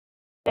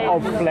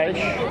of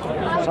flesh,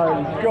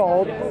 so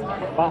God,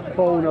 but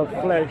born of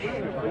flesh,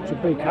 to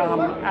become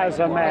as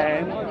a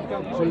man,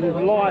 to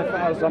live life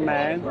as a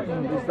man,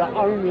 is the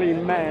only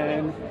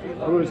man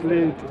who has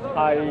lived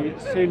a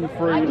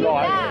sin-free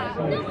life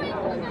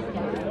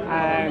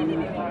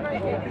and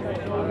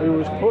who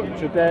was put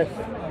to death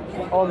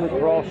on the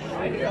cross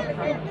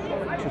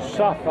to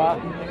suffer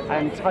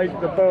and take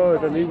the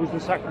burden. He was the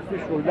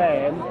sacrificial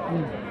lamb,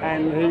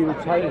 and he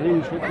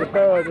took the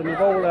burden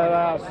of all of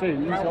our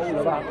sins, all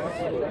of us.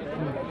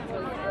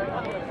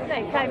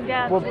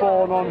 Were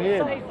born on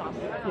him.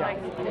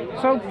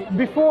 Yeah. So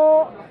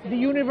before the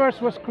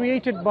universe was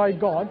created by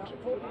God,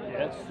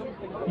 yes,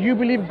 you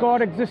believe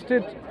God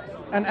existed,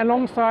 and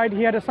alongside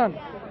he had a son.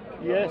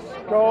 Yes,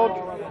 God,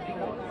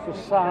 the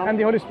Son, and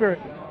the Holy Spirit,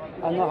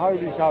 and the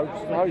Holy Ghost,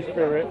 the Holy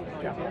Spirit,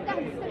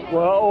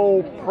 were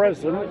all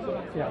present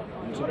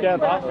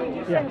together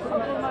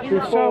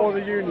before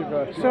the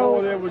universe,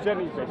 before there was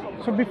anything.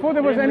 So before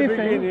there was anything,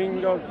 in the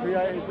beginning, God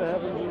created the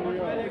heavens and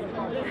the earth.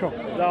 Sure.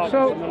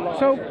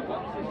 So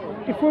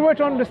if we were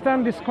to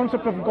understand this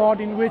concept of God,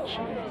 in which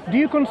do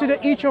you consider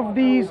each of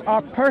these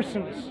are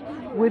persons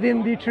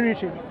within the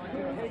Trinity?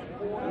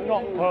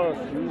 Not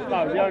persons,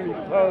 no, the only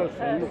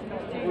person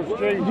was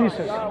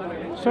Jesus.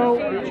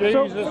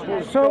 Jesus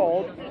was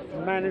God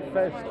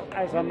manifest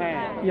as a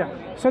man. Yeah.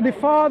 So the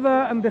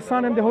Father and the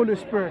Son and the Holy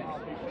Spirit,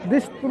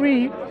 these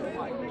three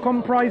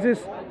comprises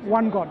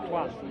one God.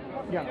 One.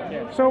 Yeah.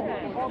 Yes.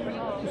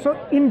 So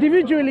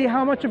individually,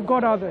 how much of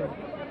God are they?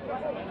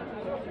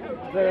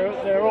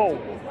 They're all.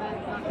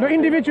 No,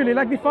 individually,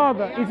 like the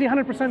Father, is he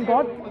 100%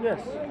 God?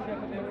 Yes.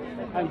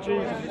 And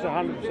Jesus is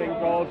 100%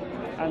 God,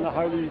 and the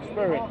Holy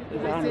Spirit is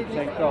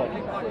 100% God.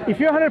 If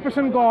you're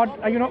 100% God,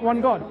 are you not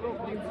one God?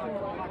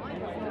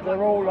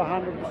 They're all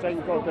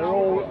 100% God. They're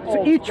all.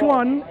 So each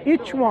one,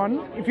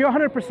 if you're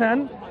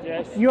 100%,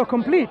 yes, you're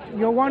complete.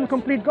 You're one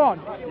complete God.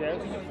 Yes.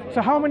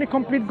 So how many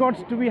complete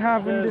gods do we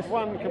have in this? There's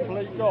one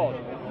complete God,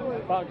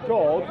 but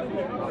God.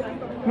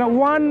 Now,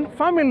 one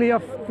family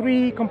of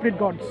three complete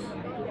gods.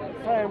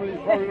 Family is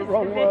probably the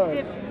wrong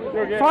word.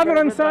 Father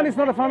and Son is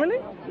not a family?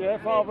 Yeah,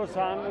 Father,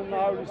 Son, and the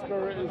Holy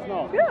Spirit is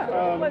not.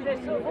 Yeah.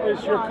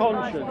 It's your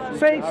conscience.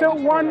 Say so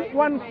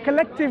one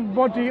collective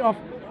body of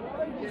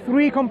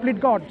three complete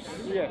gods.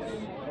 Yes.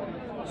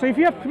 So if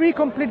you have three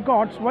complete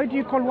gods, why do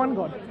you call one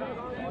God?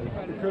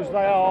 Because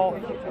they are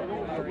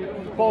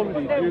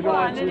bonded,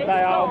 united,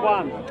 they are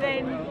one.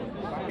 Then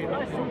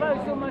I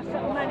suppose almost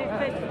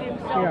manifested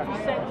himself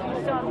to set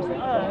his son to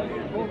earth.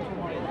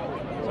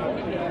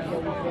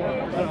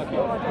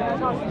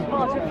 It's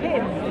part of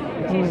him.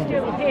 It is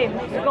still him.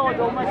 It's God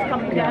almost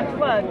coming down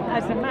to earth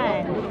as a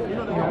man.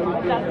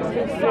 That was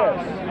his son.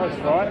 Yes, that's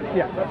right.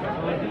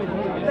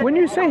 Yeah. When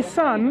you say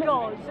son,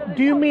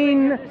 do you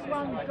mean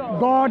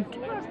God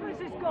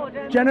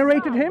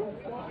generated him?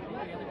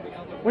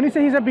 When you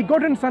say he's a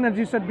begotten son, as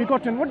you said,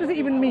 begotten, what does it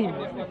even mean?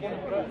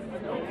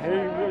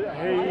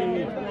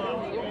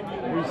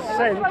 He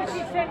sent his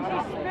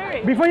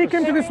spirit. Before he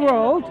came to this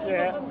world,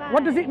 yeah.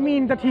 What does it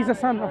mean that he's a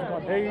son of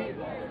God?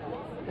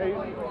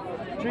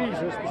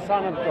 Jesus, the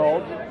Son of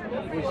God,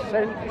 was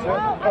sent to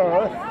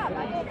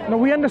earth. No,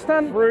 we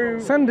understand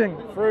sending.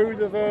 Through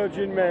the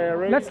Virgin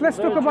Mary. Let's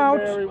talk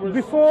about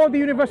before the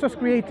universe was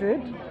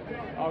created,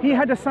 he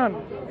had a son.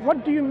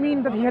 What do you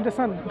mean that he had a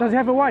son? Does he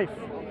have a wife?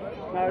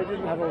 No, he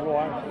didn't have a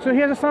wife. So he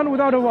has a son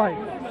without a wife.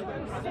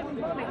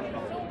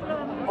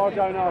 I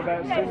don't know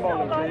about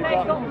symbology, they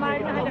got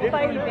married and had a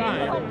baby. It's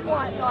not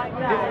quite like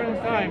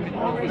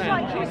that. It's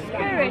like his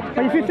spirit.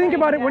 But if you think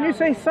about it, when you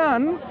say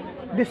son,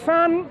 the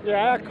son.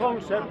 Yeah, our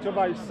concept of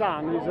a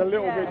son is a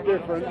little bit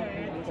different.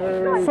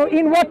 So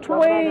in what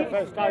way?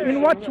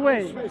 In what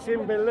way? It's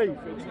in belief.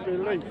 It's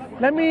belief.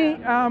 Let me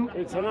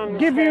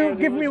give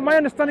me my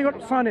understanding of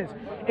what son is.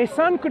 A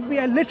son could be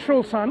a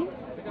literal son,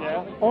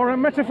 or a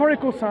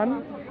metaphorical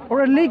son,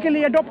 or a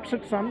legally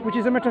adopted son, which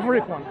is a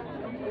metaphorical one.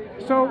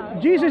 So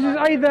Jesus is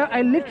either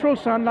a literal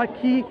son, like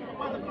he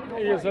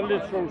is a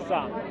literal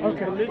son. He's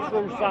the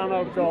literal son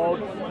of God.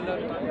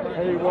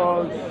 He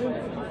was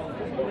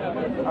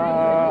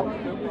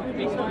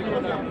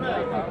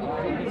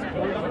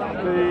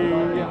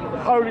the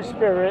Holy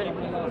Spirit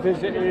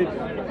visited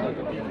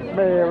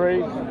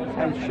Mary,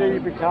 and she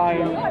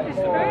became the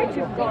Spirit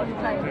of God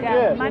came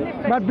down,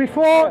 manifested. But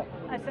before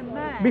as a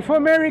man. Before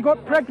Mary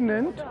got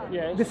pregnant,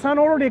 the son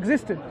already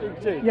existed.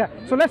 Yeah.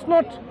 So let's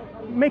not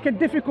make it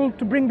difficult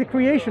to bring the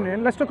creation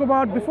in. Let's talk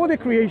about before the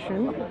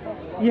creation.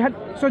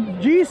 So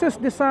Jesus,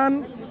 the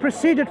Son,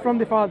 proceeded from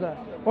the Father,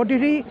 or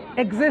did he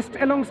exist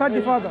alongside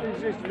the Father? He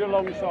existed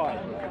alongside.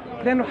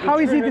 Then how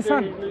is he the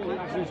Son?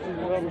 Existed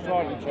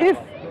alongside each other. If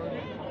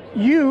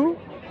you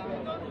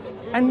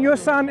and your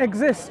son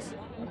exist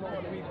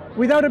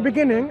without a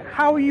beginning,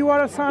 how you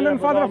are a son and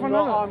father of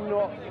another? I'm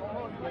not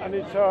an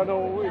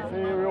eternal,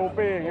 ethereal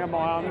being, am I?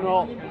 I'm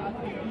not.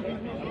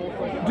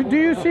 Do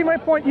you see my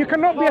point? You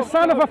cannot be a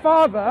son of a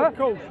father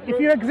if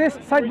you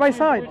exist side by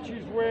side. Which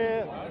is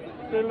where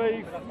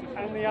belief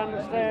and the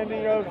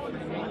understanding of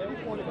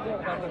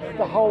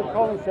the whole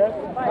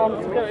concept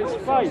comes to its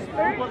face.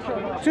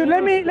 So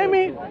let me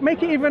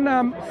make it even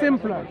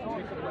simpler.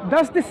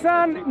 Does the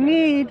Son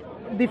need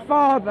the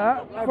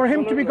Father for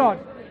him to be God?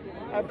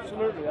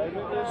 Absolutely.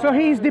 So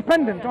he is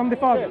dependent on the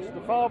Father? Yes, the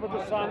Father,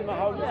 the Son, and the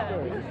Holy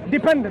Spirit.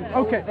 Dependent,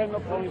 okay.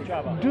 Dependent upon each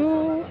other.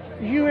 Do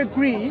you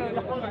agree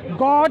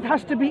God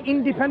has to be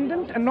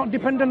independent and not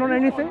dependent on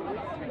anything?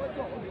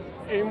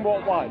 In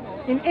what way?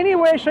 In any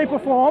way, shape or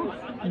form,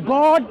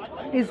 God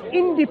is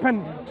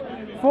independent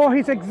for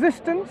his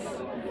existence,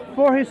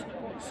 for his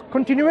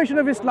continuation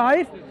of his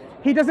life.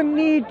 He doesn't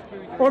need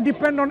or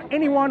depend on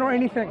anyone or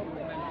anything.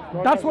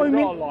 God That's what we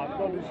mean. Life.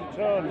 God is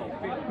eternal.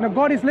 No,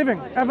 God is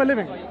living, ever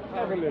living.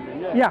 Ever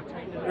living, yeah. Yeah.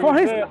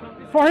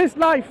 For his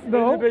life,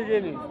 though. In the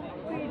beginning.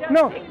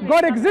 No,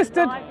 God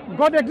existed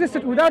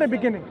without a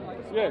beginning.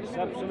 Yes,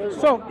 absolutely.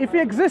 So if he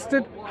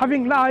existed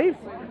having life,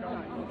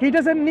 he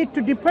doesn't need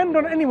to depend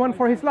on anyone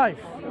for his life.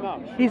 No.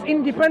 He's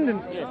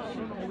independent. Yes.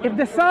 If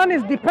the Son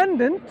is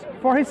dependent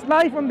for his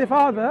life on the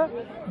Father,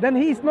 then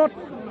he is not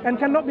and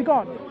cannot be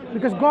God.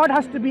 Because God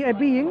has to be a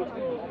being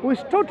who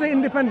is totally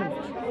independent.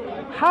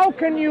 How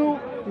can you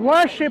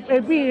worship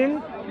a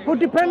being who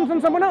depends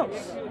on someone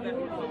else?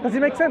 Does it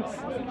make sense?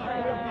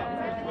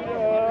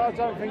 I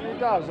don't think it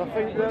does. I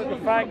think that the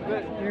fact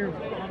that you've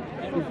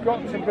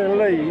got to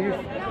believe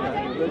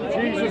that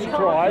Jesus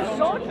Christ is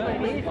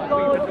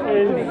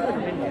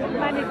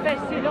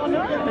manifested on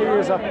earth. He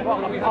is a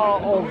part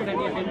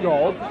of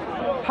God.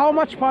 How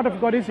much part of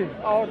God is he?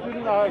 I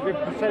didn't know the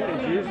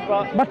percentages,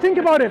 but... But think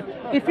about it.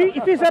 If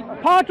he's a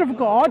part of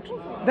God,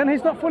 then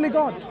he's not fully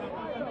God.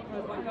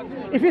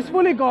 If he's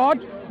fully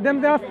God,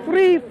 then there are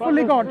three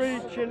fully gods,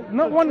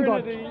 not one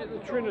God. The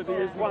Trinity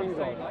is one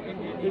God.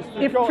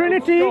 If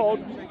Trinity...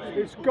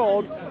 It's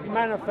God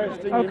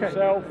manifesting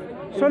himself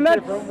in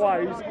different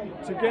ways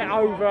to get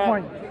over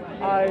a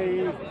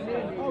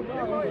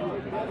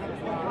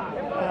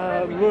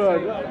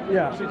word.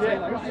 Yeah. To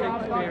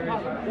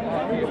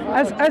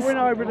win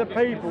over the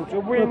people, to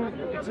win...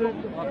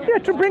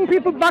 to bring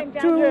people back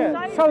to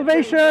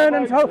salvation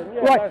and so...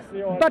 Right.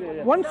 But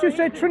once you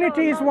say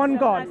Trinity is one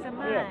God...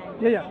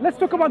 Yeah. Let's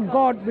talk about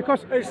God,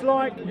 because it's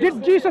like...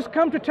 Did Jesus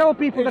come to tell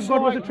people that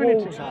God was a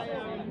Trinity?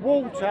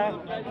 Water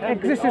can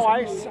be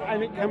ice,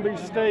 and it can be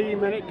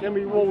steam, and it can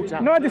be water.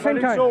 Not at the same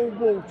time. It's all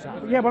water.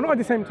 Yeah, but not at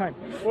the same time.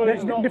 Well,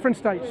 it's not, different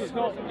states. It's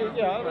not,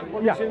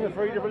 it's in the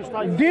three different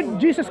states. Did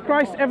Jesus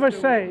Christ ever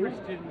say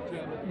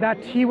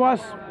that he was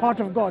part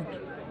of God?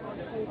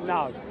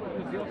 No.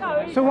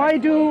 So why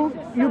do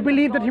you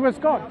believe that he was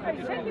God?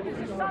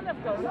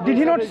 Did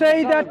he not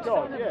say that?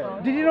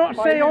 Did he not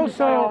say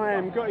also? I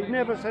am God. He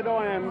never said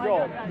I am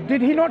God.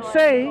 Did he not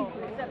say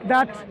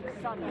that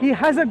he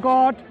has a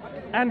God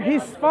and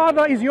his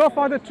Father is your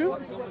Father too?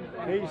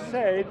 He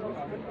said,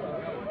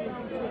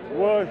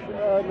 worship.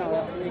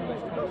 No,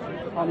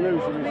 I'm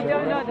losing this. We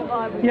don't know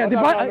the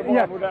Bible.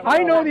 Yeah,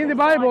 I know in the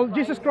Bible,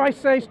 Jesus Christ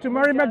says to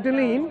Mary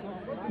Magdalene,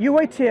 you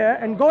wait here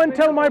and go and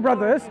tell my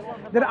brothers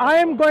that I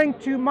am going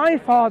to my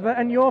Father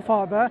and your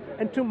Father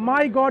and to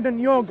my God and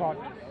your God.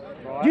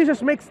 Right.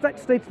 Jesus makes that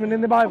statement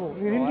in the Bible,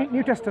 in the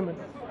New Testament.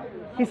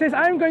 He says,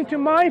 I am going to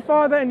my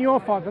Father and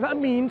your Father. That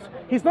means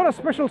he's not a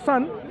special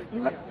son,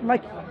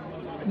 like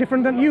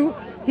different than you.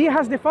 He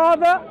has the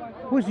Father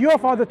who is your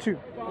Father too.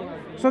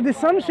 So the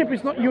sonship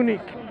is not unique.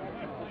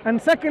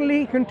 And secondly,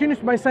 he continues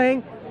by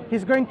saying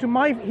he's going to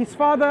his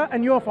Father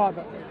and your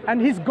Father,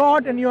 and his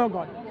God and your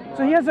God.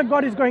 So he has a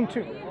God he's going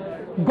to.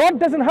 God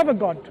doesn't have a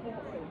God.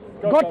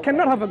 God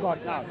cannot have a God.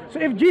 No. So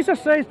if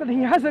Jesus says that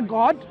he has a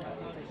God,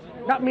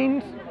 that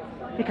means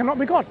he cannot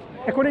be God,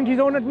 according to his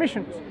own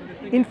admissions.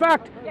 In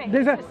fact,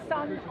 there's a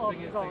son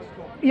of God.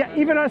 Yeah,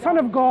 even a son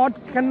of God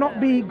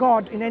cannot be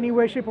God in any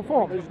way, shape or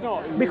form. It's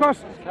not.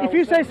 Because if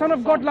you say son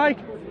of God, like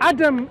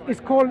Adam is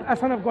called a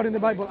son of God in the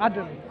Bible,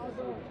 Adam.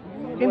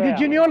 In the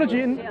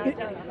genealogy,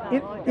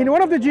 in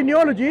one of the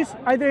genealogies,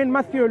 either in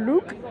Matthew or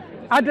Luke,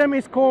 Adam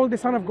is called the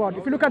son of God.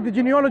 If you look at the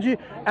genealogy,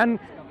 and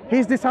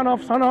he's the son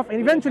of,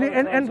 and eventually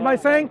ends by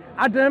saying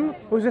Adam,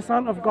 who is the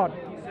son of God.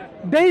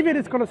 David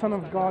is called a son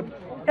of God.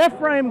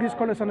 Ephraim is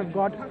called a son of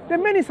God. There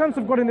are many sons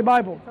of God in the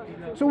Bible.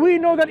 So we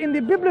know that in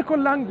the biblical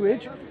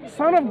language,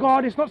 son of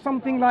God is not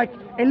something like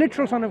a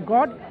literal son of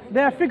God.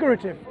 They are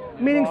figurative,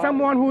 meaning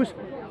someone who's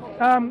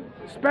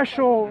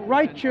special,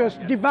 righteous,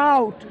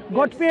 devout,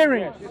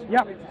 God-fearing.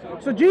 Yeah.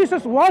 So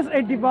Jesus was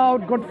a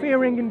devout,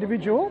 God-fearing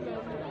individual.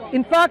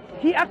 In fact,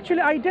 he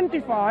actually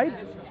identified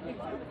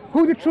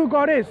who the true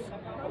God is.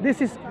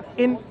 This is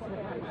in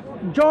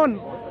John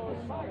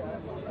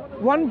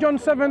 1 John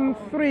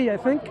 7:3, I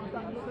think.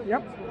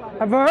 Yep,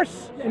 a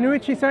verse in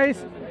which he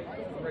says,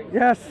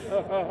 yes,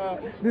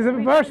 there's a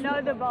verse.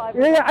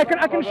 Yeah, I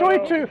can show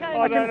it to you.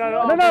 No,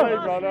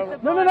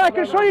 I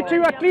can show it to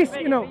you at least,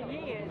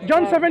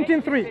 John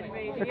 17:3.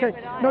 Okay,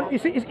 no, you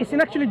see, it's in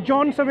actually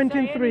John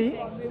 17:3.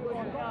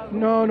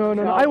 No,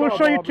 I will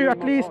show you to you at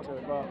least.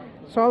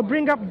 So I'll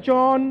bring up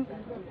John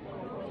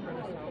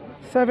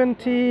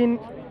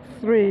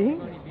 17:3.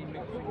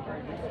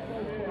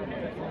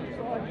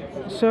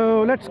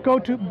 So let's go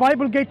to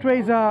Bible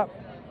Gateway's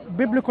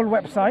biblical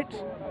website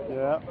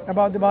Yeah.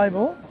 about the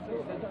Bible.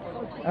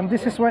 And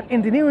this is what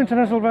in the New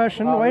International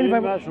Version. The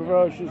International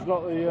Version is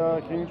not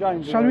the King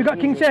James. Shall we get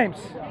King James?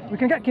 We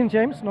can get King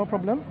James, no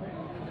problem.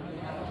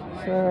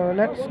 So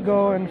let's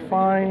go and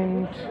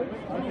find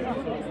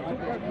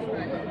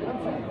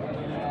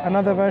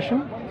another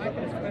version.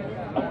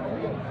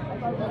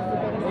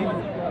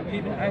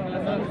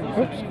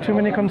 Oops, too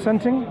many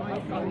consenting.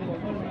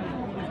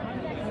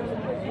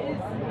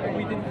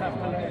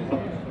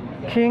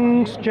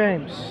 King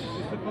James.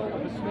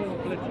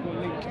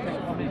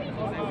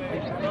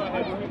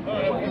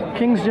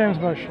 King James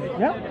Version,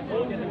 yeah?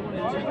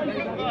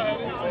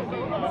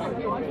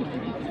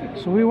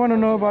 So we want to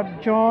know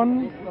about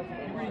John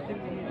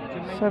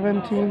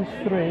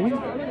 17:3.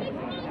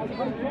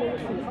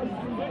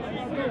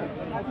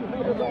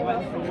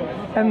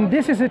 And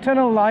this is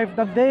eternal life,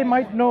 that they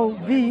might know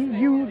thee,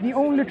 you, the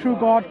only true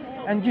God,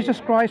 and Jesus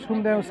Christ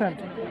whom thou sent.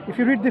 If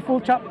you read the full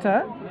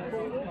chapter,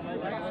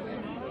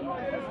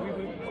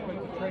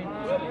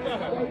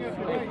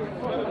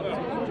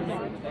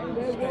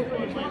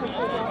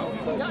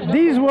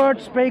 these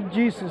words spake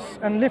Jesus,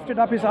 and lifted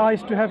up his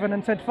eyes to heaven,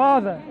 and said,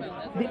 Father,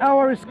 the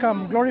hour is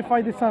come,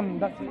 glorify the Son,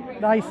 that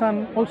thy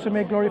Son also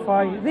may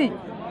glorify thee.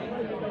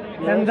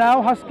 And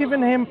thou hast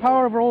given him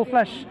power over all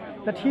flesh,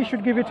 that he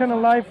should give eternal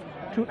life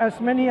to as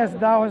many as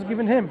thou hast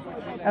given him.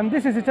 And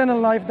this is eternal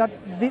life, that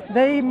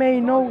they may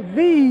know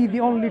thee, the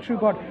only true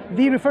God.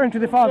 Thee referring to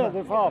the Father.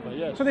 Yeah, the Father,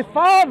 yes. So the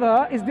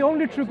Father is the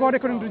only true God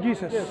according to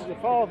Jesus. Yes, the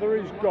Father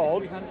is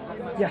God.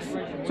 Yes.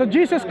 So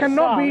Jesus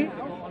cannot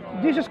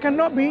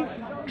be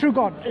true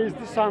God. Is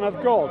the Son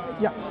of God.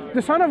 Yeah.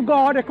 The Son of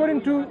God,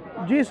 according to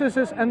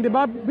Jesus's and the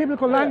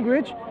biblical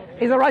language,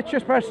 is a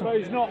righteous person. But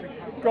he's not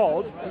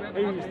God,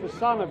 he's the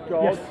Son of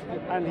God, Yes.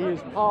 and he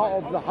is part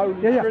of the Holy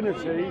Yeah.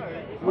 Trinity,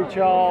 which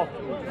are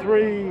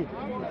three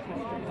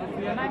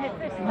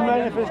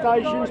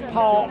manifestations,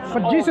 parts.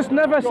 But Jesus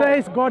never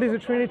says God is a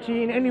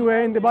Trinity in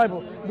anywhere in the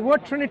Bible. The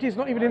word Trinity is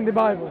not even in the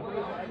Bible.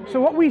 So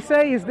what we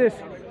say is this: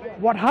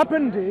 what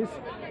happened is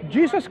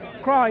Jesus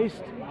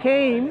Christ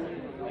came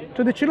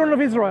to the children of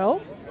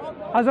Israel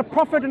as a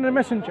prophet and a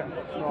messenger.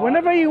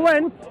 Whenever he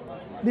went,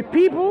 the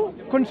people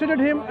considered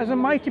him as a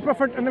mighty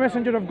prophet and a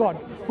messenger of God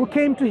who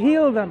came to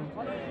heal them.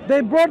 They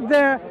brought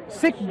their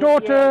sick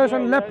daughters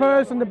and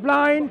lepers and the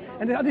blind,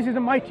 and they, this is a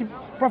mighty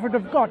prophet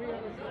of God.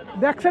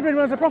 They accepted him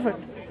as a prophet.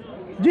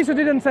 Jesus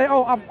didn't say,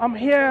 oh, I'm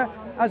here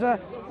as a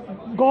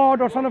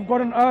God or Son of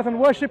God on earth and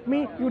worship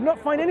me. You would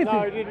not find anything.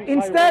 No, he didn't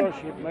Instead,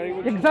 say worship me,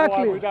 which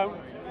exactly. is why we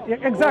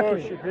don't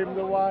exactly. worship him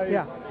the way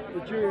Yeah.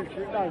 the Jewish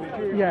people don't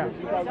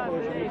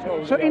worship at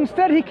all. So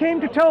instead he came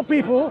to tell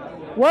people,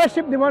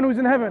 worship the one who's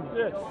in heaven.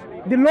 Yes.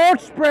 The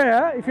Lord's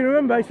Prayer, if you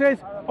remember, it says,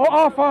 O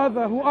our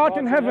Father who art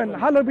in heaven,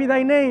 hallowed be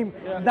thy name,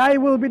 thy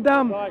will be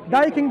done,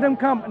 thy kingdom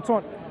come, and so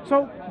on.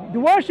 So the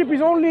worship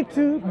is only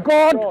to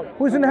God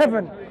who is in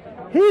heaven.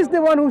 He's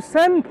the one who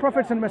sent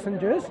prophets and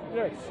messengers,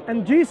 Yes.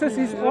 and Jesus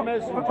is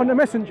on the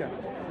messenger.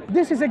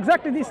 This is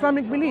exactly the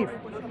Islamic belief,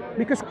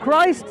 because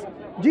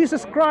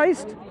Jesus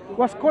Christ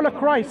was called a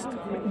Christ,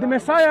 the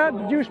Messiah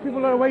the Jewish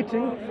people are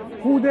awaiting,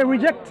 who they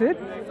rejected.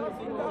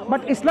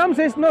 But Islam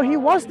says, no, he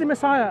was the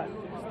Messiah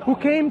who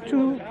came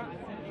to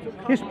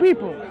his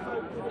people.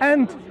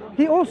 And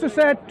he also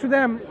said to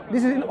them,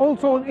 this is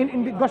also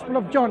in the Gospel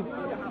of John,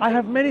 I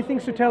have many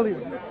things to tell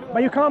you,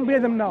 but you can't bear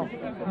them now.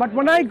 But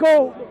when I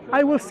go,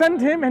 I will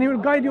send him and he will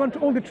guide you unto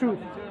all the truth.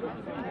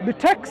 The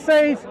text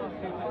says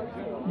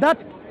that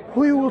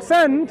who he will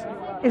send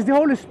is the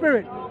Holy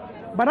Spirit.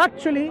 But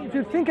actually, if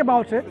you think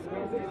about it,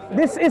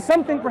 this is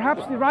something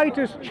perhaps the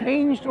writers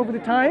changed over the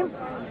time,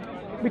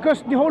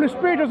 because the Holy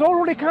Spirit was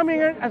already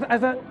coming in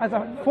as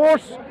a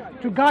force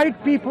to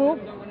guide people,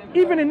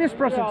 even in this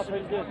process.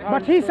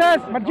 But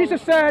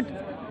Jesus said,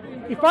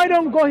 if I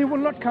don't go, he will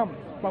not come.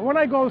 But when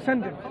I go, I'll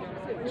send him.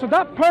 So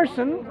that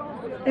person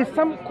is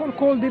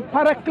called the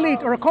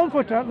Paraclete, or a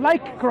comforter,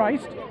 like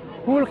Christ,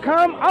 who will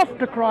come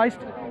after Christ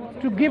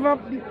to give up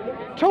the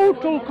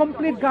total,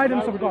 complete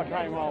guidance of God.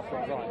 Came after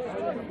Christ.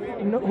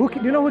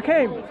 Do you know who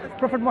came?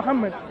 Prophet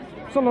Muhammad,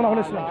 sallallahu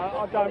alaihi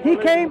wasallam. He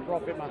came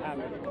Prophet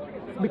Muhammad.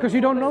 because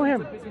you don't know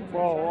him.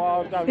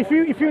 Well, I don't. If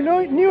you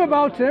knew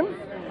about him,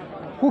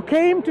 who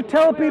came to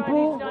tell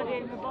people,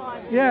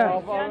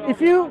 yeah.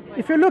 If you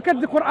look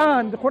at the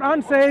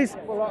Quran says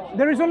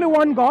there is only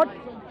one God,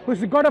 who is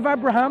the God of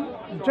Abraham,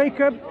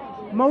 Jacob,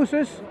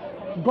 Moses,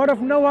 God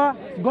of Noah,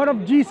 God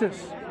of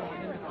Jesus.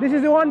 This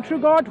is the one true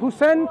God who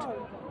sent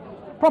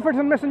prophets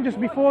and messengers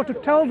before to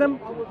tell them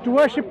to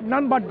worship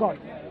none but God.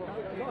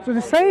 So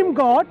the same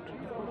God.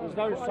 There's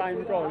no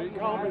same God. It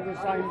can't be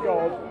the same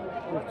God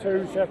with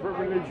two separate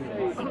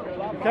religions.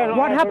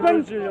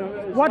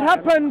 What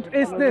happened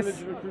is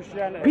this: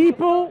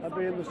 people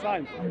being the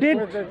same.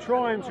 did. They're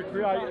trying to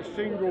create a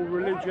single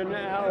religion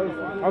out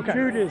of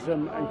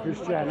Judaism and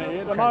Christianity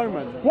at the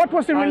moment. What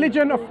was the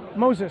religion of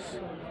Moses?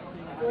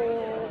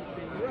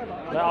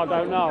 I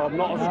don't know. I'm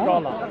not a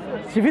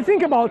scholar. So if you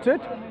think about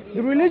it,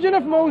 the religion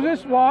of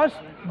Moses was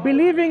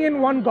believing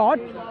in one God,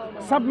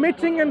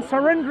 submitting and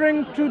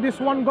surrendering to this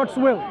one God's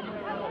will.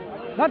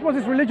 That was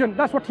his religion.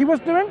 That's what he was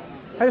doing.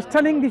 He was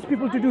telling these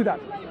people to do that.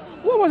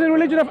 What was the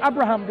religion of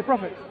Abraham, the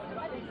prophet?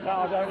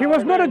 No, he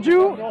was not a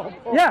Jew.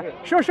 Yeah,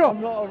 sure.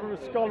 I'm not a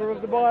scholar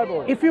of the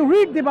Bible. If you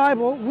read the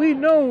Bible, we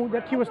know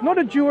that he was not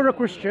a Jew or a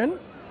Christian,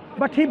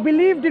 but he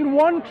believed in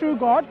one true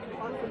God.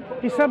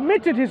 He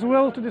submitted his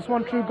will to this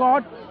one true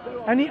God,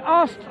 and he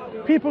asked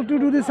people to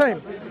do the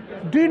same.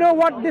 Do you know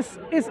what this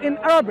is in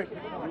Arabic?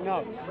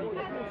 No.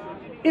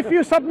 If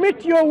you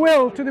submit your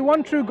will to the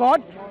one true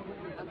God,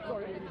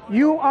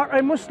 you are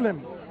a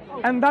Muslim,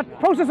 and that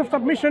process of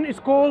submission is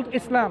called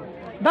Islam.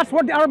 That's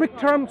what the Arabic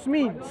terms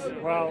means.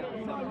 Well,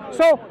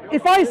 so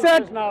if I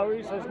said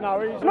he says no.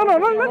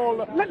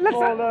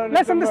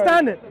 Let's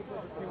understand it.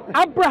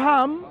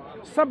 Abraham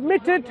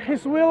submitted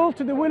his will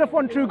to the will of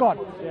one true God.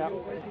 Yeah.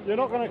 You're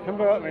not going to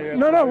convert me.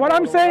 No. What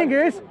I'm saying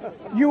is,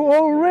 you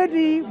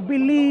already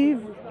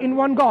believe in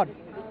one God.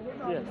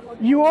 Yes.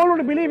 You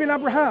already believe in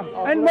Abraham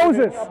and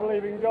Moses. I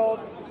believe in God,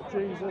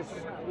 Jesus,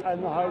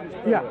 and the Holy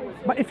Spirit. Yeah.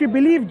 But if you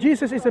believe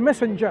Jesus is a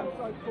messenger,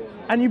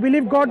 and you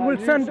believe God will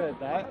send. Said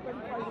that.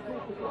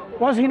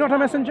 Was he not a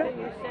messenger?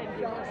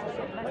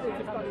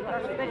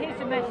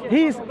 But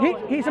he's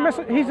a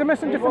messenger. He's a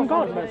messenger from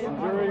God. He was The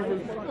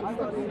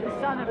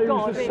Son of He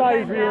God. was the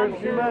saviour of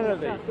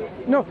humanity.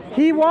 No,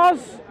 he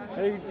was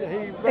He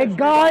a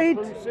guide.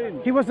 from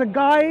sin. He was a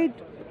guide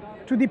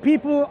to the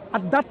people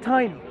at that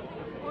time.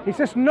 He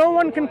says, no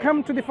one can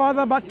come to the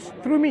Father but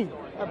through me.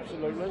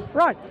 Absolutely.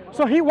 Right.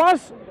 So he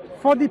was,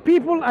 for the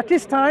people at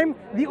his time,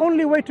 the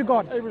only way to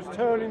God. He was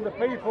turning the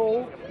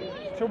people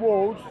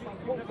towards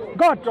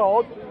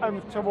God.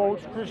 And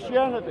towards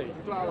Christianity.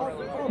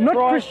 Not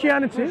Christ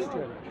Christianity.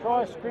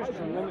 Christ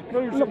Christian, and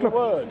includes the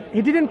word.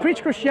 He didn't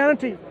preach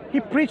Christianity. He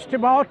preached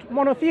about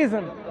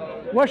monotheism,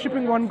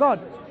 worshipping one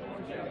God.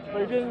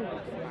 But he didn't.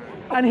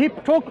 And he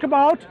talked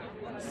about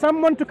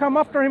someone to come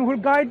after him who will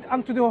guide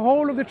unto the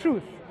whole of the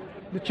truth.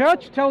 The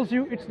church tells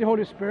you it's the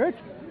Holy Spirit,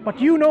 but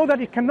you know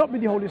that it cannot be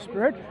the Holy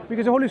Spirit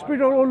because the Holy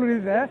Spirit is already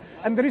there,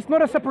 and there is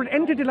not a separate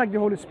entity like the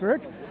Holy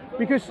Spirit.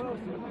 Because,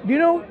 you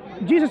know,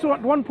 Jesus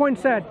at one point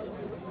said,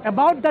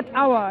 about that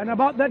hour and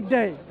about that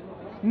day,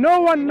 no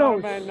one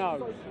knows. No man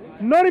knows.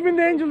 Not even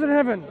the angels in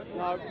heaven.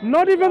 No.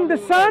 Not even the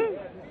Son,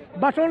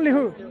 but only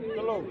who?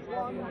 The Lord.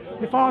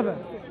 The Father.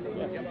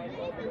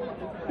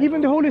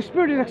 Even the Holy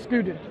Spirit is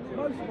excluded.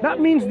 That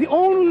means the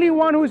only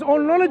one who is all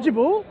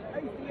knowledgeable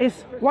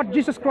is what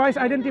Jesus Christ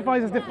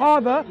identifies as the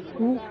Father,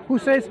 who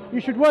says you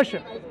should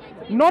worship.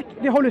 Not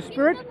the Holy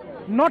Spirit,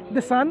 not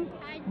the Son,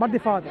 but the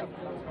Father.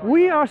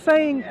 We are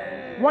saying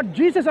what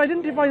Jesus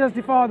identifies as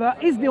the Father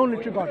is the only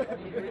true God.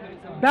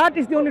 That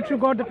is the only true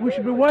God that we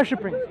should be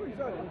worshipping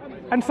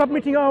and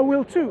submitting our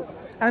will to.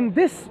 And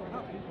this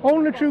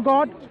only true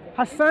God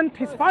has sent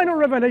his final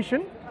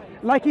revelation,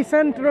 like he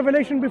sent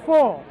revelation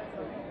before.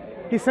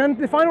 He sent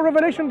the final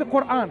revelation, the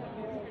Quran.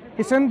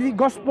 He sent the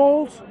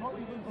Gospels,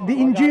 the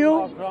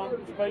Injil. I can't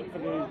speak for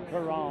the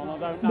Quran. I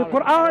don't know. The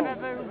Quran.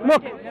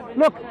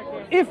 Look.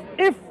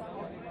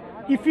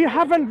 If you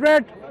haven't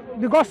read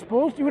the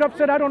Gospels, you would have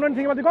said, I don't know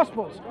anything about the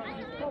Gospels,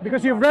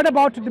 because you've read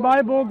about the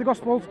Bible, the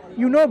Gospels.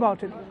 You know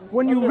about it.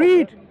 When you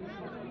read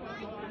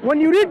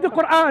the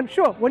Quran,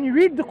 sure. When you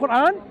read the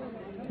Quran,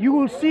 you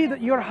will see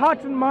that your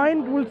heart and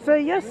mind will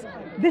say, yes,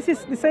 this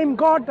is the same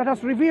God that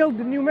has revealed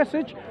the new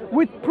message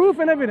with proof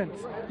and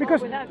evidence.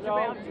 Because We'll have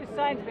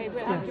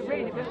to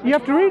read it. you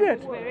have to read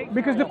it,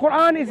 because the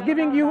Quran is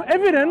giving you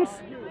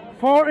evidence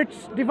for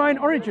its divine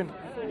origin.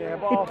 Yeah,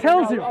 but It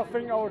tells you. I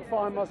think I would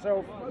find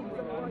myself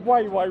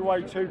way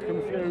too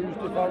confused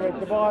if I read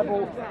the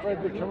Bible,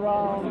 read the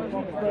Quran,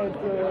 read the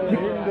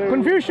Hindu.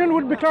 Confusion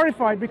would be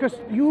clarified, because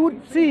you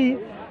would see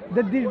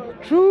that the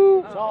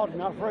true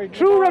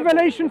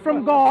revelation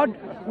from God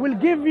will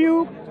give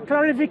you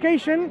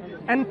clarification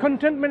and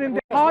contentment in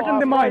the heart and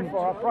the mind.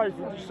 I pray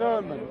for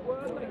discernment.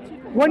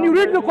 When you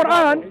read the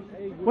Quran,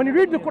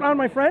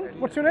 my friend,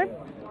 what's your name?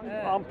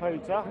 I'm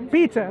Peter.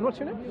 Peter, and what's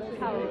your name?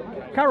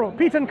 Carol.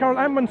 Peter and Carol,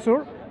 I'm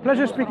Mansur.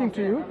 Pleasure speaking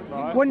to you.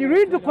 Right. When you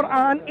read the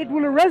Quran, it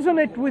will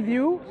resonate with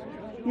you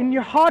in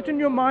your heart and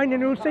your mind,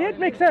 and you will say, it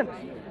makes sense.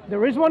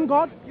 There is one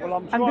God. Well,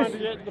 I'm trying to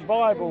get the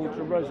Bible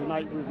to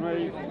resonate with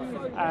me,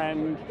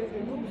 and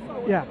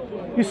yeah,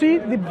 you see,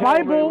 the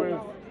Bible,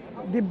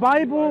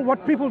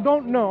 what people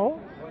don't know,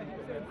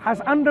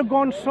 has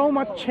undergone so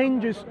much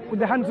changes with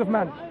the hands of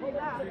man.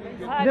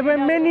 There were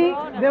many. you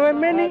know, the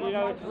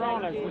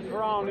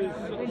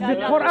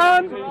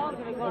Quran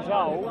is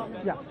old.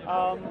 Yeah.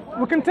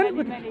 We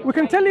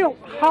can tell you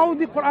how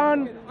the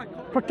Quran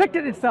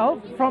protected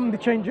itself from the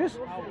changes,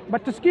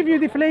 but to give you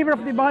the flavor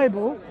of the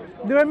Bible,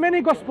 there were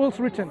many Gospels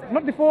written,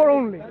 not the 4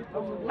 only.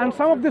 And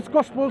some of these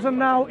Gospels are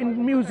now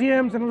in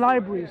museums and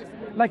libraries.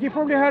 Like you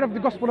probably heard of the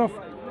Gospel of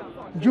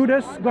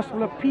Judas,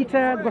 Gospel of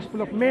Peter,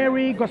 Gospel of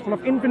Mary, Gospel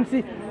of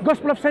Infancy,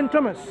 Gospel of St.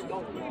 Thomas.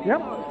 Yeah,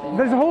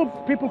 there's a whole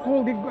people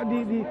call is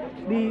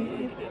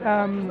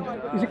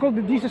it called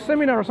the Jesus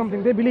Seminar or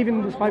something? They believe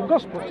in these 5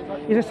 Gospels.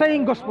 It's a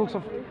saying Gospels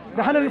of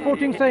the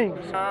 114 sayings.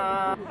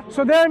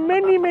 So there are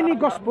many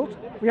Gospels.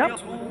 Yeah,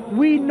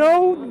 we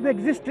know they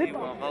existed,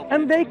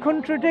 and they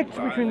contradict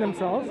between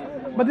themselves.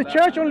 but the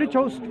church only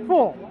chose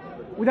 4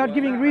 without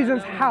giving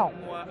reasons how,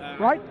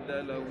 right?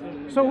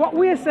 So what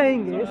we are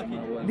saying is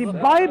the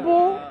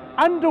Bible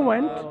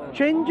underwent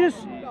changes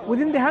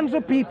within the hands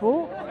of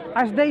people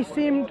as they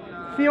seemed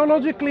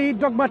theologically,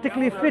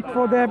 dogmatically fit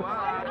for their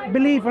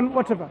belief and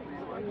whatever.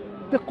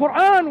 The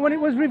Quran, when it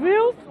was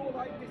revealed,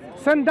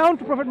 sent down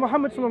to Prophet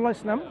Muhammad sallallahu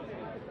alaihi wasallam,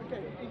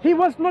 he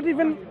was not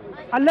even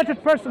a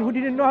lettered person who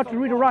didn't know how to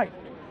read or write.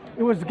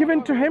 It was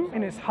given to him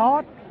in his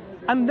heart,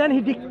 and then he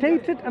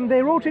dictated, and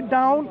they wrote it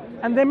down,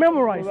 and they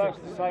memorized it. That's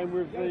the same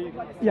with the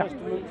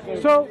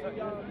Testaments. So,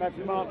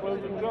 Matthew, Mark,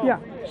 Luke, and John. Yeah.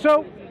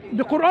 So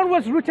the Quran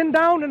was written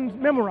down and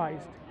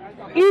memorized.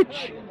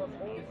 Each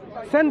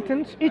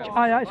sentence, each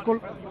ayah is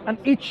called an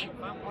each,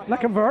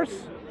 like a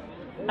verse,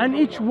 and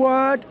each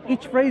word,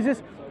 each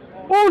phrases,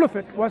 all of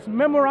it was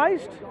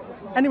memorized,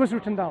 and it was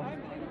written down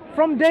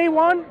from day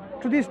 1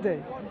 to this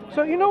day.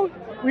 So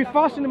we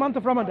fast in the month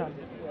of Ramadan.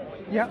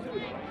 Yeah.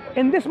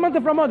 In this month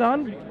of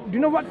Ramadan, do you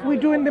know what we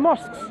do in the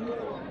mosques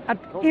at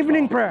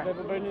evening prayer?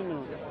 Never been in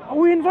there.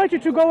 We invite you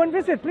to go and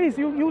visit, please.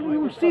 You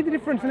will see the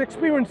difference and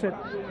experience it.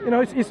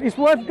 It's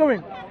worth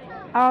going.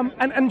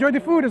 And enjoy the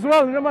food as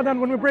well in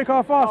Ramadan when we break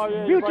our fast. Oh,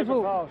 yeah,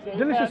 beautiful, fast.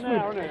 delicious food.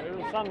 Now, it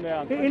was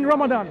Sunday, in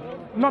Ramadan,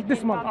 not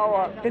this month. Oh,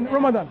 right. In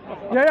Ramadan.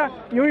 Yeah.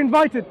 You're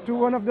invited to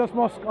one of those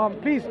mosques.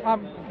 Please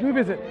do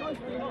visit.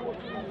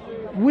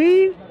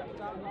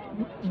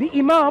 The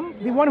Imam,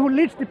 the one who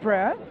leads the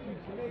prayer,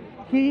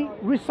 he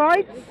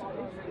recites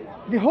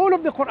the whole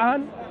of the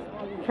Quran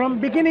from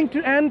beginning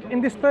to end in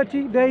this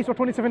 30 days or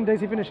 27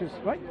 days he finishes,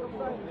 right?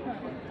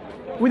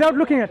 Without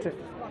looking at it.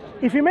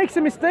 If he makes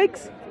some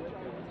mistakes,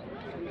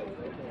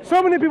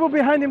 so many people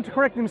behind him to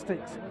correct the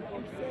mistakes.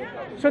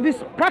 So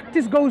this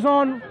practice goes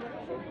on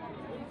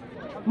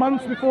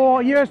months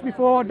before, years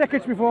before,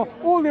 decades before,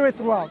 all the way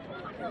throughout.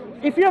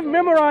 If you have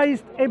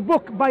memorized a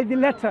book by the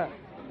letter,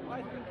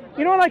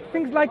 like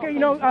things like,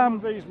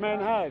 these men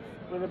had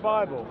with the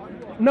Bible.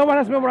 No one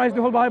has memorized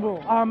the whole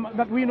Bible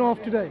that we know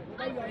of today.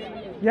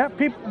 Yeah,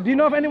 do you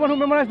know of anyone who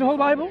memorized the whole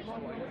Bible?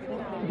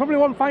 You probably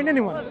won't find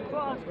anyone.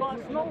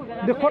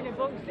 But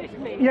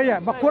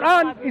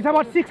Quran is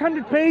about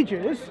 600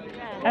 pages,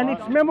 and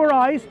it's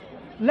memorized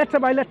letter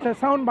by letter,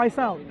 sound by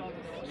sound.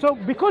 So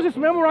because it's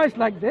memorized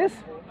like this,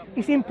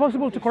 it's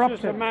impossible to corrupt it.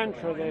 It's just a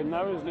mantra then,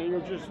 though, isn't it?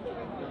 You're just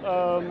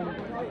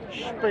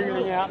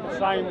spilling out the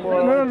same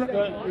words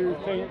that you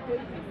think.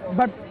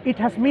 But it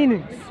has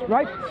meanings,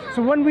 right?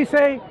 So when we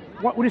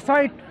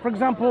recite, for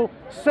example,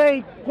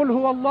 say, Qul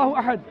huwa Allahu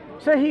ahad,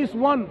 say He is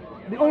one,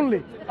 the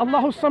only,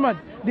 Allahu samad,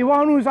 the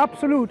one who is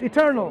absolute,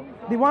 eternal,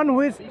 the one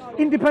who is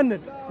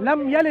independent.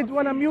 Lam yalid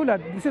wa lam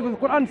yulad. This is what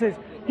the Quran says.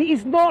 He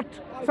is not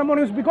someone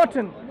who is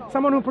begotten,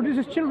 someone who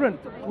produces children.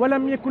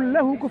 Walam yakul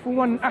lahu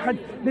kufuwan ahad.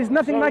 There's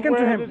nothing like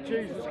unto him. Where did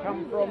Jesus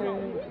come from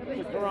in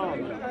the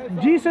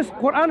Quran?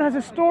 Quran has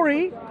a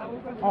story,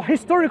 or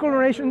historical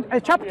narration, a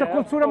chapter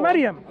called Surah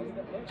Maryam.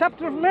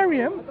 Chapter of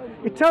Maryam,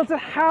 it tells us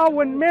how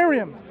when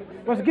Maryam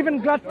was given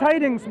glad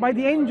tidings by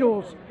the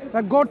angels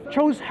that God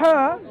chose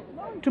her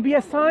to be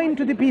a sign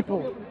to the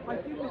people.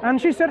 And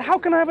she said, how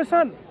can I have a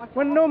son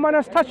when no man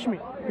has touched me?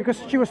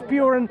 Because she was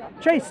pure and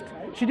chaste.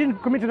 She didn't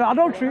commit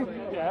adultery.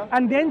 Yeah.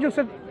 And the angel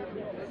said,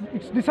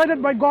 it's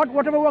decided by God,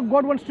 whatever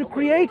God wants to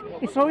create,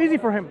 it's so easy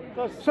for him.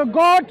 So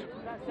God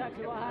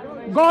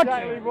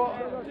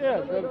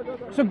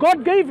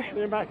gave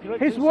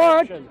his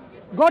word.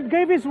 God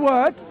gave his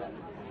word.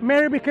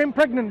 Mary became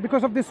pregnant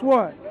because of this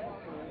word.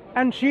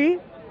 And she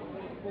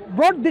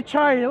brought the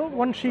child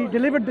when she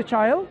delivered the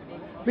child,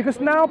 because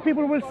now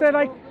people will say,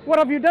 like, what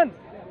have you done?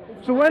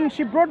 So when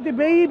she brought the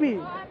baby,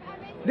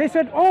 they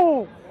said,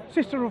 oh,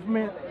 sister of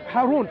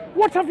Harun,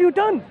 what have you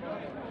done?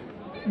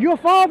 Your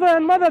father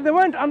and mother, they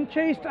weren't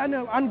unchaste and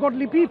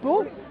ungodly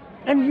people,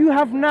 and you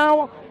have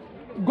now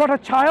got a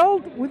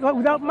child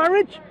without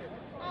marriage?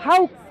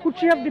 How could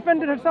she have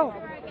defended herself?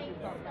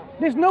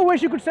 There's no way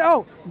she could say,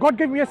 oh, God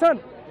gave me a son.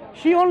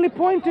 She only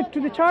pointed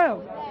to the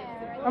child.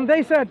 And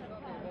they said,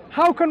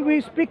 how can we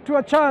speak to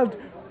a child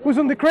who's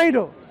in the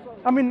cradle?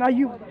 I mean,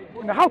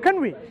 how can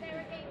we?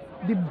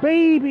 The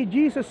baby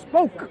Jesus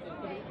spoke.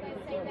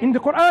 In the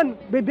Quran,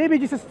 the baby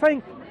Jesus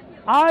saying,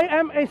 I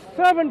am a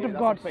servant of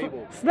God,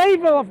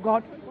 slave of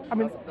God. I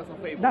mean,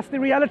 that's the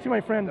reality,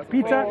 my friend.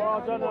 Peter.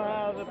 I don't know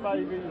how the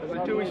baby is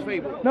a Jewish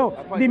fable. No,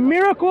 the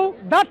miracle,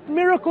 that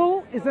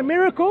miracle is a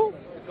miracle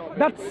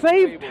that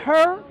saved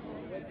her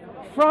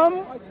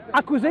from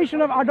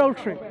accusation of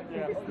adultery.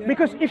 Yeah.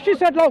 Because if she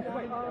said, look,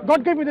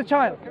 God gave me the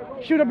child,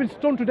 she would have been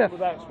stoned to death. Well,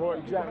 that's what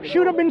exactly. She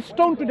would have been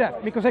stoned to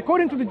death, because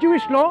according to the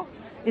Jewish law,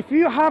 if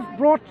you have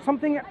brought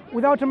something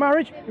without a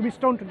marriage, you'll be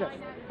stoned to death.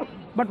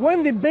 But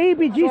when the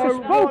baby Jesus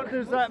spoke... what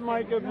does that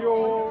make of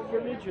your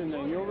religion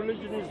then? Your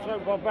religion is so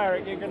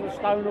barbaric, you're going to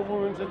stone a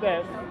woman to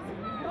death?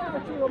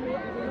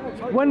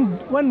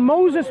 When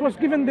Moses was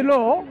given the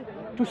law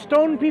to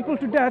stone people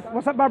to death,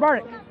 was that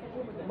barbaric?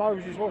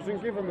 Moses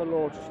wasn't given the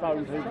law to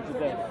stone people to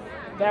death.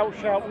 Thou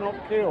shalt not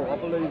kill, I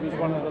believe, is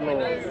one of the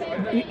laws.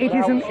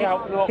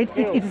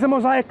 It is a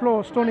Mosaic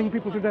law, stoning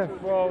people to death.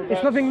 Well,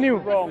 it's nothing new.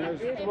 Wrong.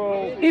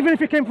 Even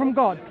if it came from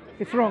God,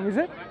 it's wrong, is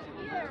it?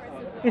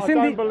 I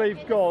don't believe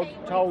God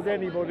told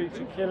anybody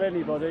to kill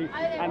anybody,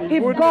 and he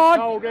if wouldn't have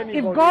told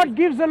anybody. If God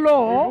gives a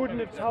law, he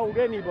wouldn't have told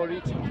anybody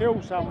to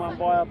kill someone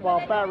by a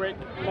barbaric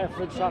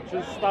method such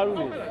as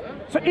stoning.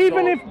 So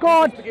even if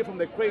God came from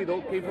the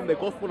cradle, came from the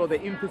gospel of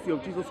the infancy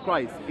of Jesus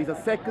Christ. It's a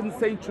 2nd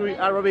century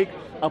Arabic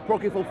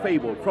apocryphal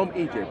fable from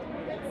Egypt.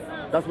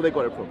 That's where they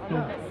got it from.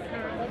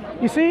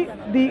 You see,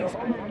 the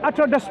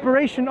utter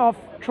desperation of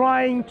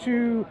trying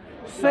to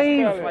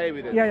save.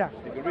 Yeah.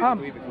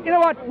 You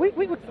know what?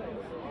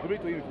 I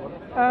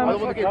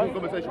don't want to get into a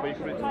conversation, but you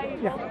can read it.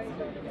 Yeah.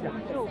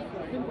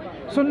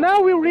 So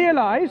now we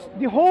realize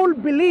the whole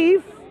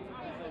belief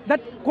that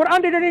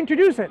Quran didn't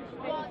introduce it.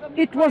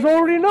 It was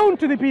already known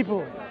to the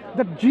people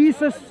that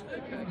Jesus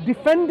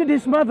defended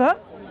his mother,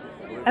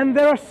 and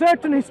there are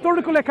certain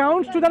historical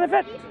accounts to that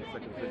effect.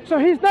 So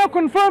he's now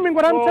confirming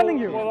what I'm telling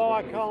you. Well,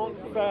 I can't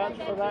vouch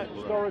for that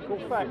historical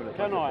fact,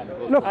 can I?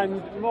 Look,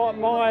 and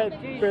my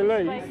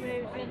belief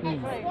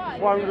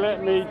won't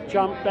let me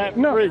jump that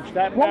bridge,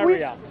 that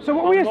barrier. So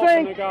what we are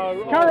saying,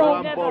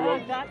 Carol,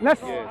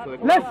 let's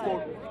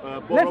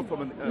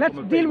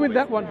deal with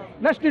that one.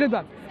 Let's deal with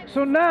that.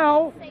 So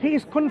now he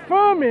is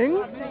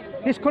confirming.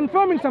 He's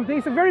confirming something.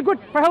 It's very good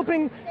for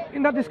helping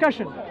in that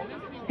discussion.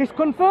 He's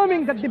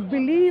confirming that the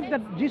belief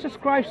that Jesus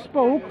Christ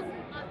spoke,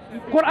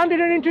 Quran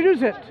didn't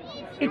introduce it.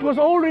 It was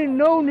already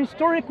known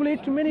historically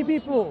to many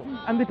people,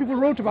 and the people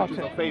wrote about it.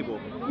 It's a fable.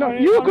 No,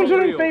 you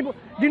consider it fable.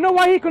 Do you know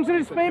why he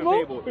considers it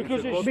fable?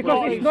 Because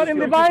it's not in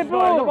the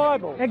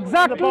Bible.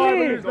 Exactly. The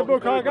Bible is the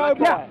book I go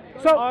by. Yeah.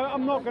 So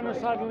I'm not going to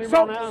suddenly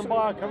run out and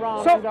buy a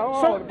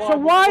Quran. So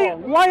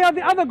why are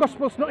the other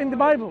Gospels not in the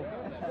Bible?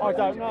 I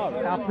don't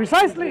know.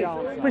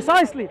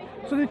 Precisely.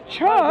 So the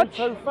church.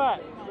 Too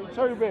fat.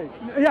 Too big.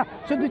 Yeah.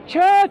 So the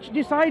church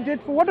decided,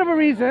 for whatever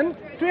reason,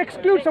 to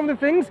exclude some of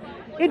the things.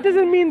 It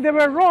doesn't mean they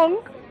were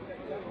wrong,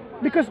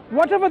 because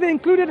whatever they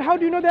included, how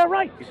do you know they're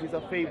right? If it's a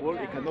fable,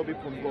 it cannot be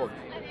from God,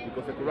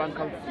 because the Quran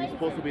is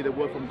supposed to be the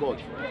word from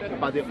God.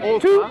 But the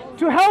author,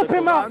 to help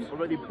him out,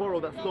 already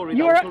borrowed that story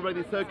that was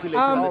already circulated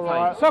at the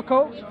time.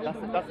 Soko,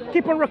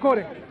 keep on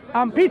recording.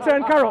 Peter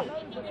and Carol.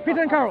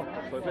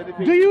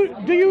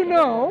 Do you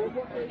know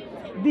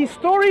the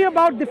story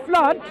about the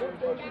flood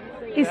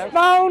is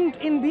found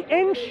in the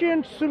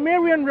ancient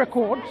Sumerian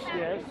records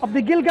of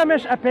the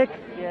Gilgamesh epic,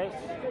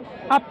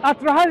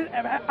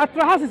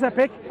 Atrahasis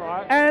epic,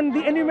 and the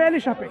Enuma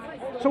Elish epic.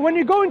 So when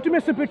you go into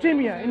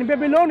Mesopotamia, in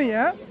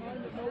Babylonia,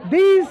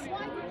 these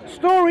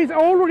stories are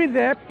already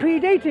there,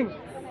 predating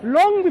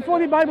long before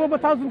the Bible by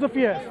thousands of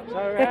years.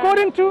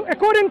 According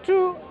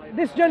to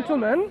this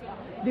gentleman,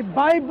 the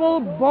Bible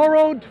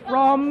borrowed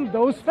from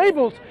those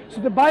fables, so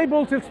the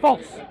Bible is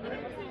false.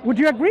 Would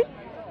you agree?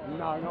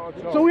 No, not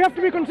at all. So we have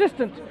to be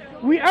consistent.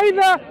 We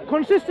either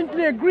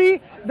consistently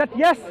agree that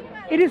yes,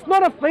 it is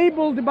not a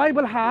fable the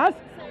Bible has,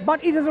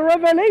 but it is a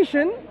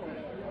revelation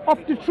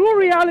of the true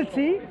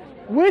reality,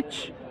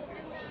 which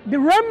the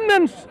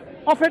remnants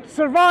of it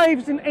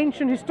survives in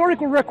ancient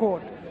historical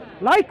record.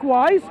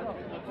 Likewise,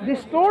 the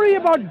story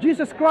about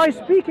Jesus Christ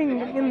speaking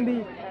in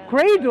the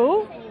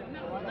cradle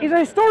is a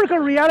historical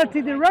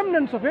reality, the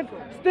remnants of it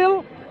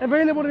still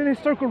available in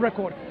historical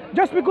record.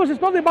 Just because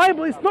it's not the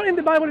Bible, it's not in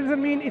the Bible, it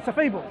doesn't mean it's a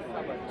fable.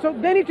 So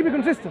they need to be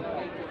consistent.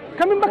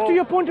 Coming back to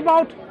your point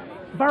about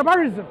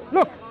barbarism,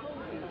 look,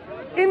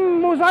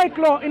 in Mosaic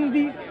law, in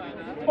the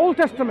Old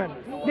Testament,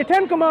 the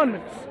 10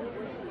 Commandments,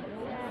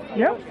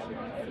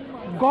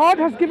 God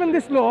has given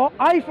this law,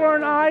 eye for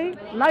an eye,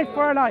 life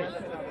for a life.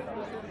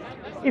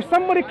 If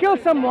somebody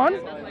kills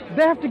someone,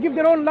 they have to give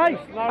their own life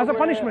as a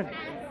punishment.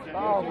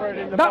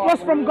 That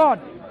was from God.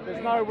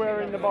 There's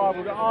nowhere in the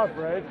Bible that I've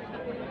read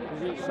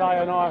does it say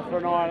an eye for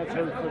an eye and a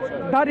tooth for a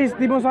tooth. That is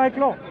the Mosaic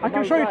law. I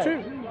can show you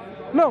too.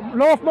 No,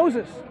 law of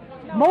Moses.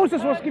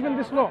 Moses was given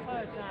this law.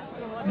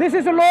 This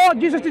is a law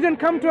Jesus didn't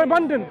come to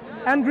abandon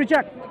and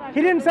reject.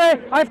 He didn't say,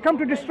 I've come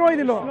to destroy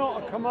the law. It's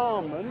not a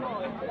commandment. No,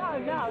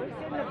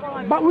 it's in the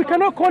Bible. But we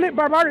cannot call it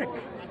barbaric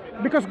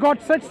because God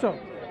said so.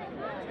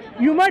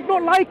 You might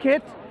not like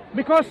it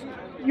because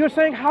you're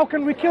saying, how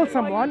can we kill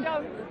someone?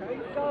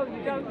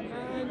 You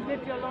don't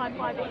live your life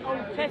by the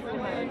Old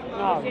Testament.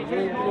 No, the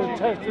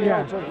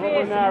Testament of what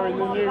we're now in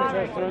the New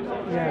Testament,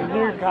 the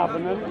New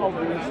Covenant,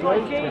 obviously.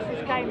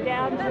 Jesus came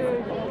down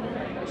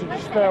to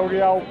dispel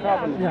the Old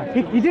Covenant. Yeah.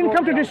 He didn't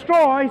come to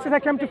destroy, he said, I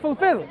came to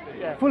fulfill.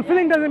 Yeah.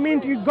 Fulfilling doesn't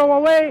mean you go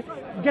away,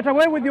 get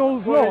away with the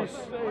old laws.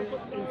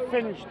 He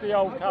finished the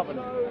Old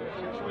Covenant.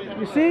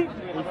 You see?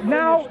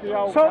 Now,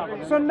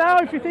 so now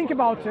if you think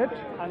about it,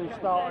 and he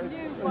started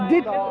the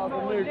New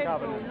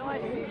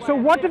Covenant. So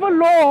whatever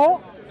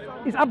law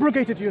is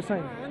abrogated, you're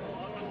saying?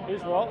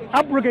 Is what?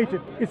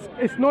 Abrogated.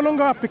 It's no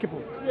longer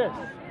applicable. Yes.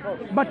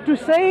 But to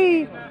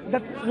say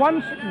that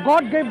once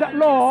God gave that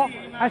law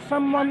as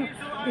someone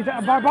is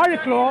a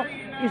barbaric law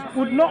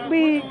would not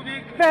be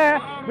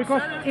fair,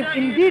 because if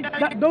indeed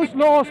that those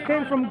laws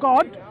came from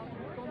God,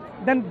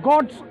 then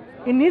God's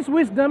in His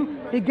wisdom,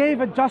 He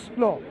gave a just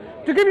law.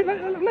 To give you,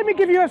 let me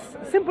give you a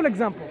simple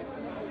example.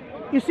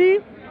 You see,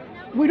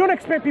 we don't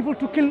expect people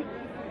to kill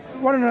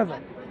one another.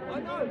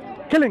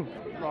 Killing.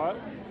 Right.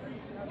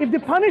 If the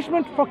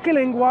punishment for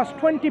killing was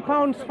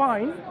 £20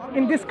 fine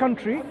in this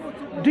country,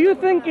 do you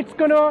think it's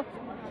going to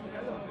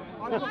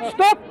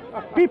stop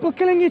people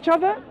killing each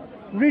other,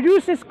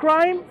 reduces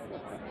crime?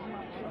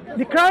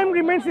 The crime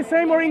remains the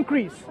same or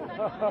increase?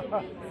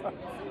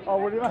 I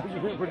would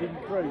imagine it would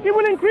increase. It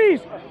will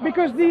increase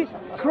because the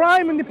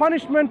crime and the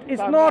punishment is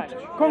not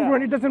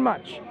congruent, it doesn't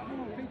match.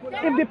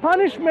 If the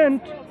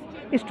punishment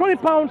is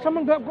 £20,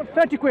 someone got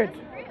 30 quid,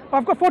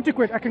 I've got 40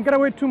 quid, I can get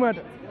away with 2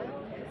 murder.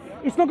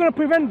 It's not going to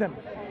prevent them.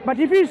 But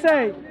if you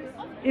say,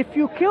 if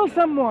you kill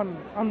someone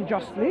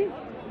unjustly,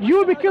 you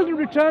will be killed in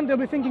return, they'll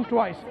be thinking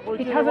twice.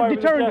 It has a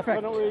deterrent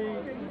effect.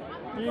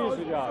 Years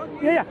ago.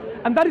 Yeah,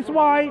 and that is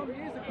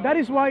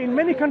why in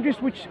many countries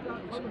which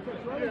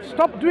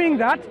stop doing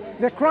that,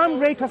 the crime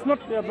rate has not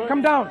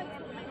come down,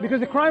 because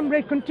the crime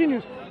rate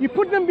continues. You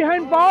put them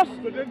behind bars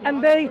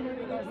and they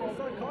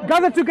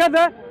gather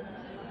together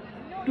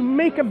to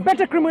make a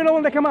better criminal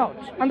when they come out,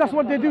 and that's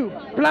what they do.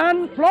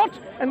 Plan, plot,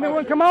 and they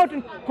will come out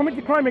and commit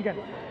the crime again.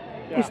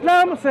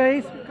 Islam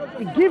says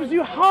it gives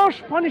you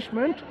harsh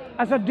punishment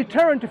as a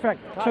deterrent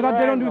effect, so that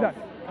they don't do that.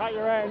 Cut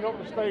your hand off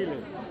for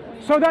stealing.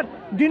 So that,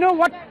 do you know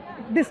what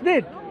this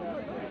did?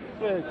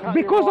 Yeah,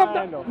 Because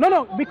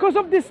of because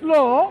of this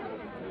law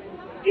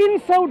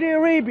in Saudi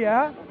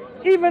Arabia,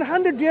 even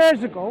 100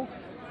 years ago,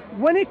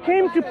 when it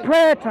came to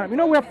prayer time, you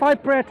know we have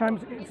 5 prayer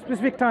times,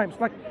 specific times,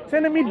 like say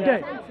in the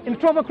midday, in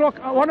 12 o'clock,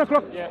 1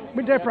 o'clock,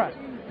 midday prayer.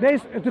 There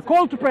is the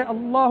call to pray,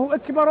 Allahu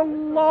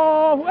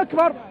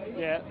Akbar,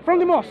 from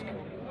the mosque.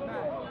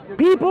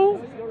 People,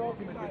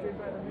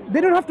 they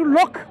don't have to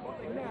lock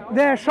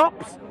their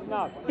shops.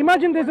 No.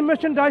 Imagine there's a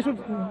merchandise with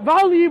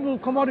valuable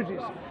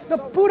commodities. They'll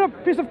put a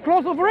piece of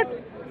cloth over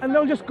it and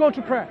they'll just go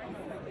to prayer.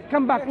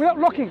 Come back without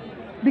locking.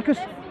 Because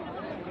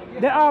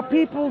there are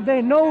people,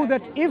 they know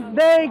that if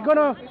they're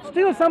gonna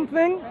steal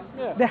something,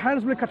 their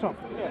hands will be cut off.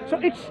 So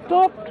it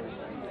stopped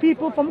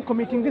people from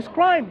committing this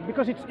crime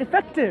because it's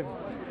effective.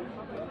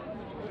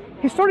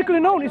 Historically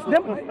known, it's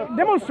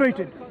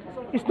demonstrated.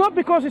 It's not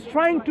because it's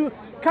trying to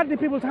cut the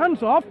people's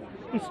hands off,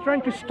 it's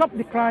trying to stop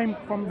the crime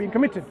from being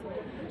committed.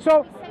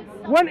 So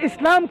when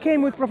Islam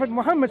came with Prophet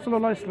Muhammad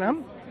sallallahu alaihi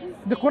wasallam,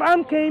 the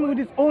Quran came with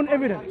its own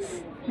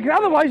evidence. Because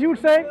otherwise you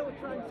would say,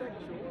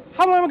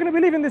 how am I going to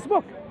believe in this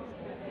book?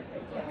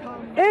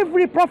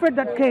 Every prophet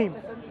that came,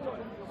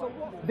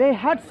 they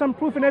had some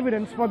proof and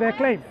evidence for their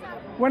claim.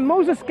 When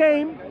Moses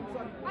came,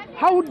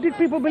 how did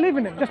people believe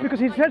in him? Just because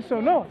he said so?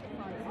 No.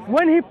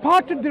 When he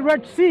parted the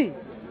Red Sea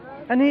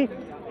and he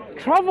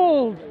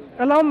traveled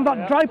along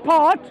that dry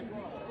part,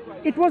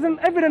 it was an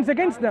evidence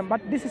against them,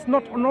 but this is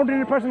not an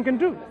ordinary person can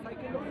do.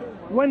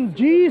 When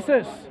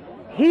Jesus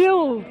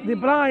healed the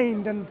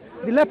blind and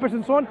the lepers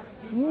and so on,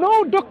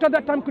 no doctor at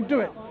that time could do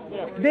it.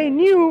 They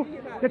knew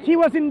that he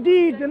was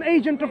indeed an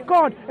agent of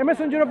God, a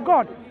messenger of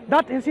God.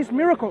 That is his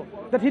miracle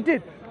that he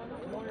did.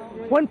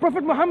 When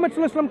Prophet Muhammad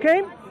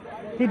came,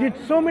 he did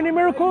so many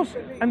miracles,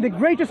 and the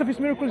greatest of his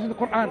miracles is the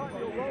Quran,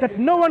 that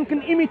no one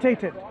can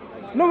imitate it.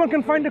 No one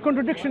can find a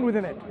contradiction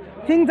within it.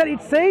 Things that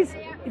it says,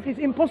 it is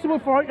impossible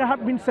for it to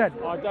have been said.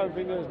 I don't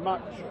think there's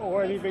much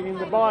or anything in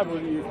the Bible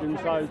that you can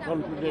say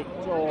contradict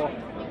or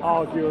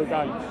argue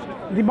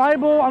against. The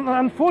Bible,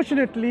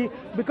 unfortunately,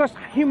 because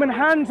human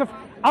hands have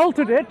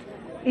altered it,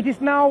 it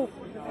is now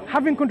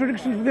having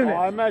contradictions within it.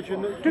 I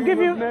imagine that to give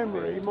you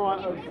memory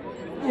might have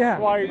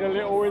swayed a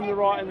little in the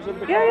writings of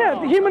the Quran. Yeah,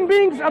 the human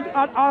beings are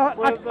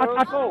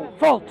at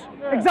fault.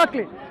 Yeah.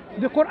 Exactly.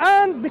 The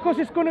Quran, because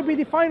it's going to be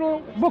the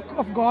final book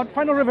of God,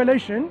 final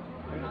revelation,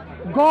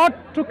 God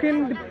took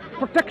in the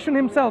protection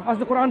himself, as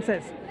the Quran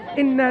says.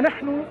 Inna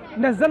nahnu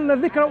nazzalna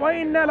dhikra wa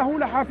inna lahu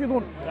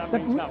lahafidhun.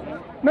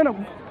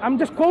 No, I'm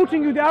just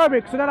quoting you the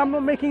Arabic so that I'm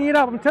not making it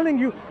up. I'm telling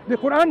you, the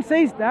Quran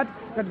says that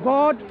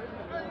God,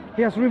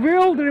 He has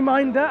revealed the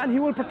reminder and He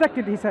will protect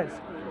it, He says.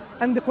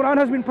 And the Quran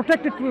has been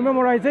protected through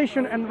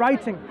memorization and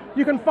writing.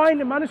 You can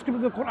find a manuscript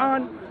of the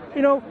Quran,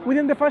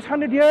 within the first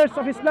 100 years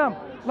of Islam,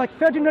 like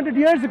 1300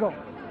 years ago,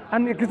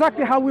 and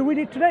exactly how we read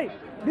it today.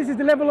 This is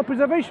the level of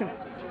preservation.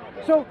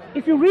 So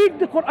if you read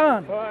the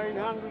Quran,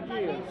 1300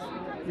 years.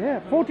 Yeah,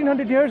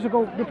 1400 years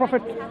ago, the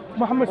Prophet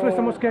Muhammad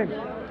came.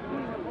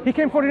 He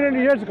came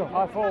 1400 years ago.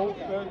 I thought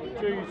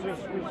that Jesus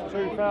was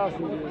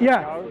 2000 years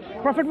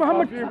ago. Prophet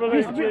Muhammad. If you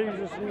believe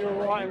Jesus and your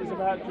writings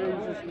about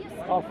Jesus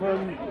are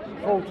from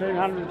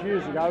 1400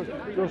 years ago,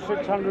 you're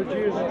 600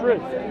 years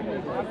adrift.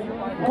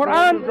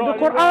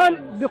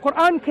 The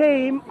Quran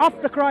came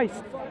after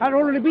Christ had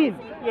already been.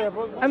 Yeah,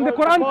 but and the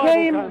Quran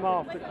came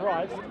after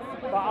Christ,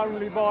 but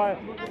only by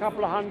a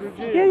couple of hundred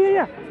years.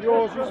 Yeah.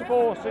 Yours is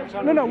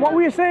 600. No. What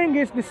we are saying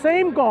is the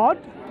same God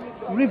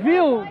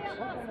revealed,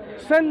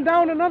 sent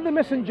down another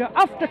messenger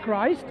after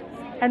Christ,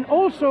 and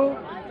also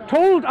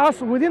told us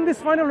within this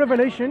final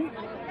revelation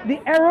the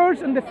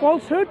errors and the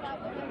falsehood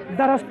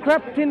that has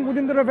crept in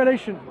within the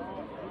revelation,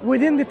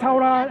 within the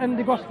Torah and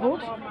the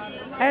Gospels,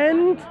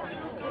 and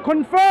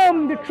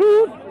confirm the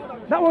truth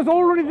that was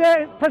already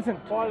there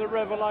present. By the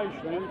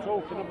revelation, are you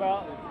talking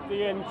about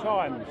the end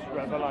times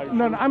revelation?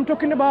 No, I'm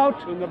talking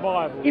about in the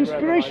Bible.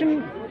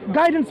 Inspiration,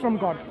 guidance from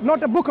God,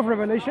 not a book of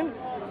Revelation,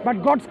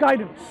 but God's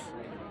guidance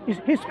is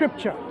His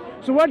scripture.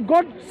 So when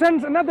God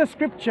sends another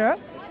scripture,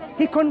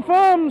 He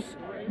confirms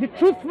the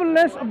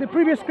truthfulness of the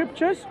previous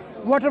scriptures,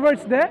 whatever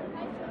is there,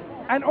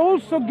 and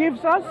also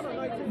gives us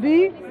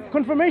the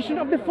confirmation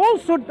of the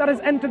falsehood that has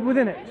entered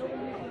within it.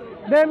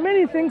 There are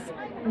many things,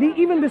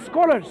 even the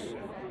scholars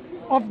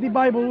of the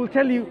Bible will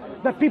tell you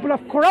that people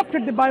have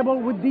corrupted the Bible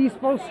with these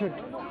falsehood.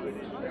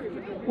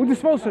 With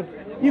this falsehood.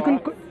 You can,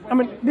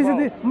 this is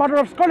the matter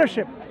of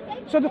scholarship.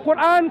 So the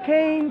Quran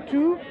came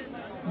to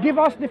give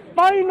us the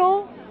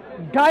final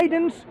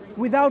guidance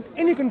without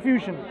any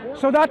confusion,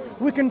 so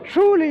that we can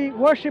truly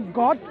worship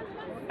God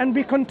and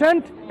be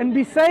content and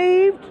be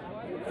saved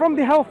from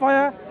the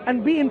hellfire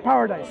and be in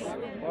paradise.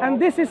 And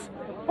this is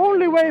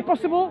only way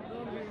possible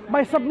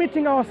by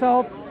submitting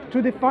ourselves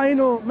to the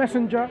final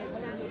messenger,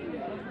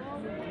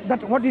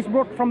 that what is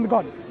brought from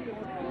God.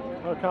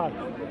 Okay.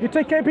 You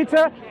take care,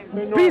 Peter.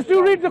 Please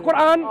do read the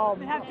Quran.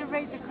 We have to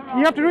read the Quran.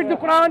 You have to read the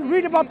Quran,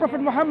 read about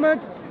Prophet Muhammad,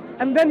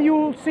 and then you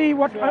will see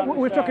what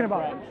we're talking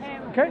about.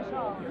 Okay?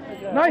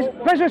 Nice,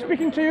 pleasure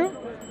speaking to you,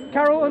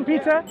 Carol and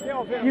Peter.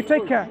 You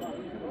take care.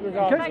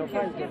 Okay? Thank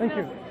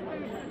you.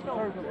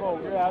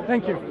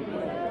 Thank you.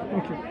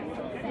 Thank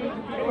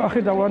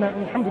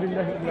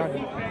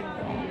you.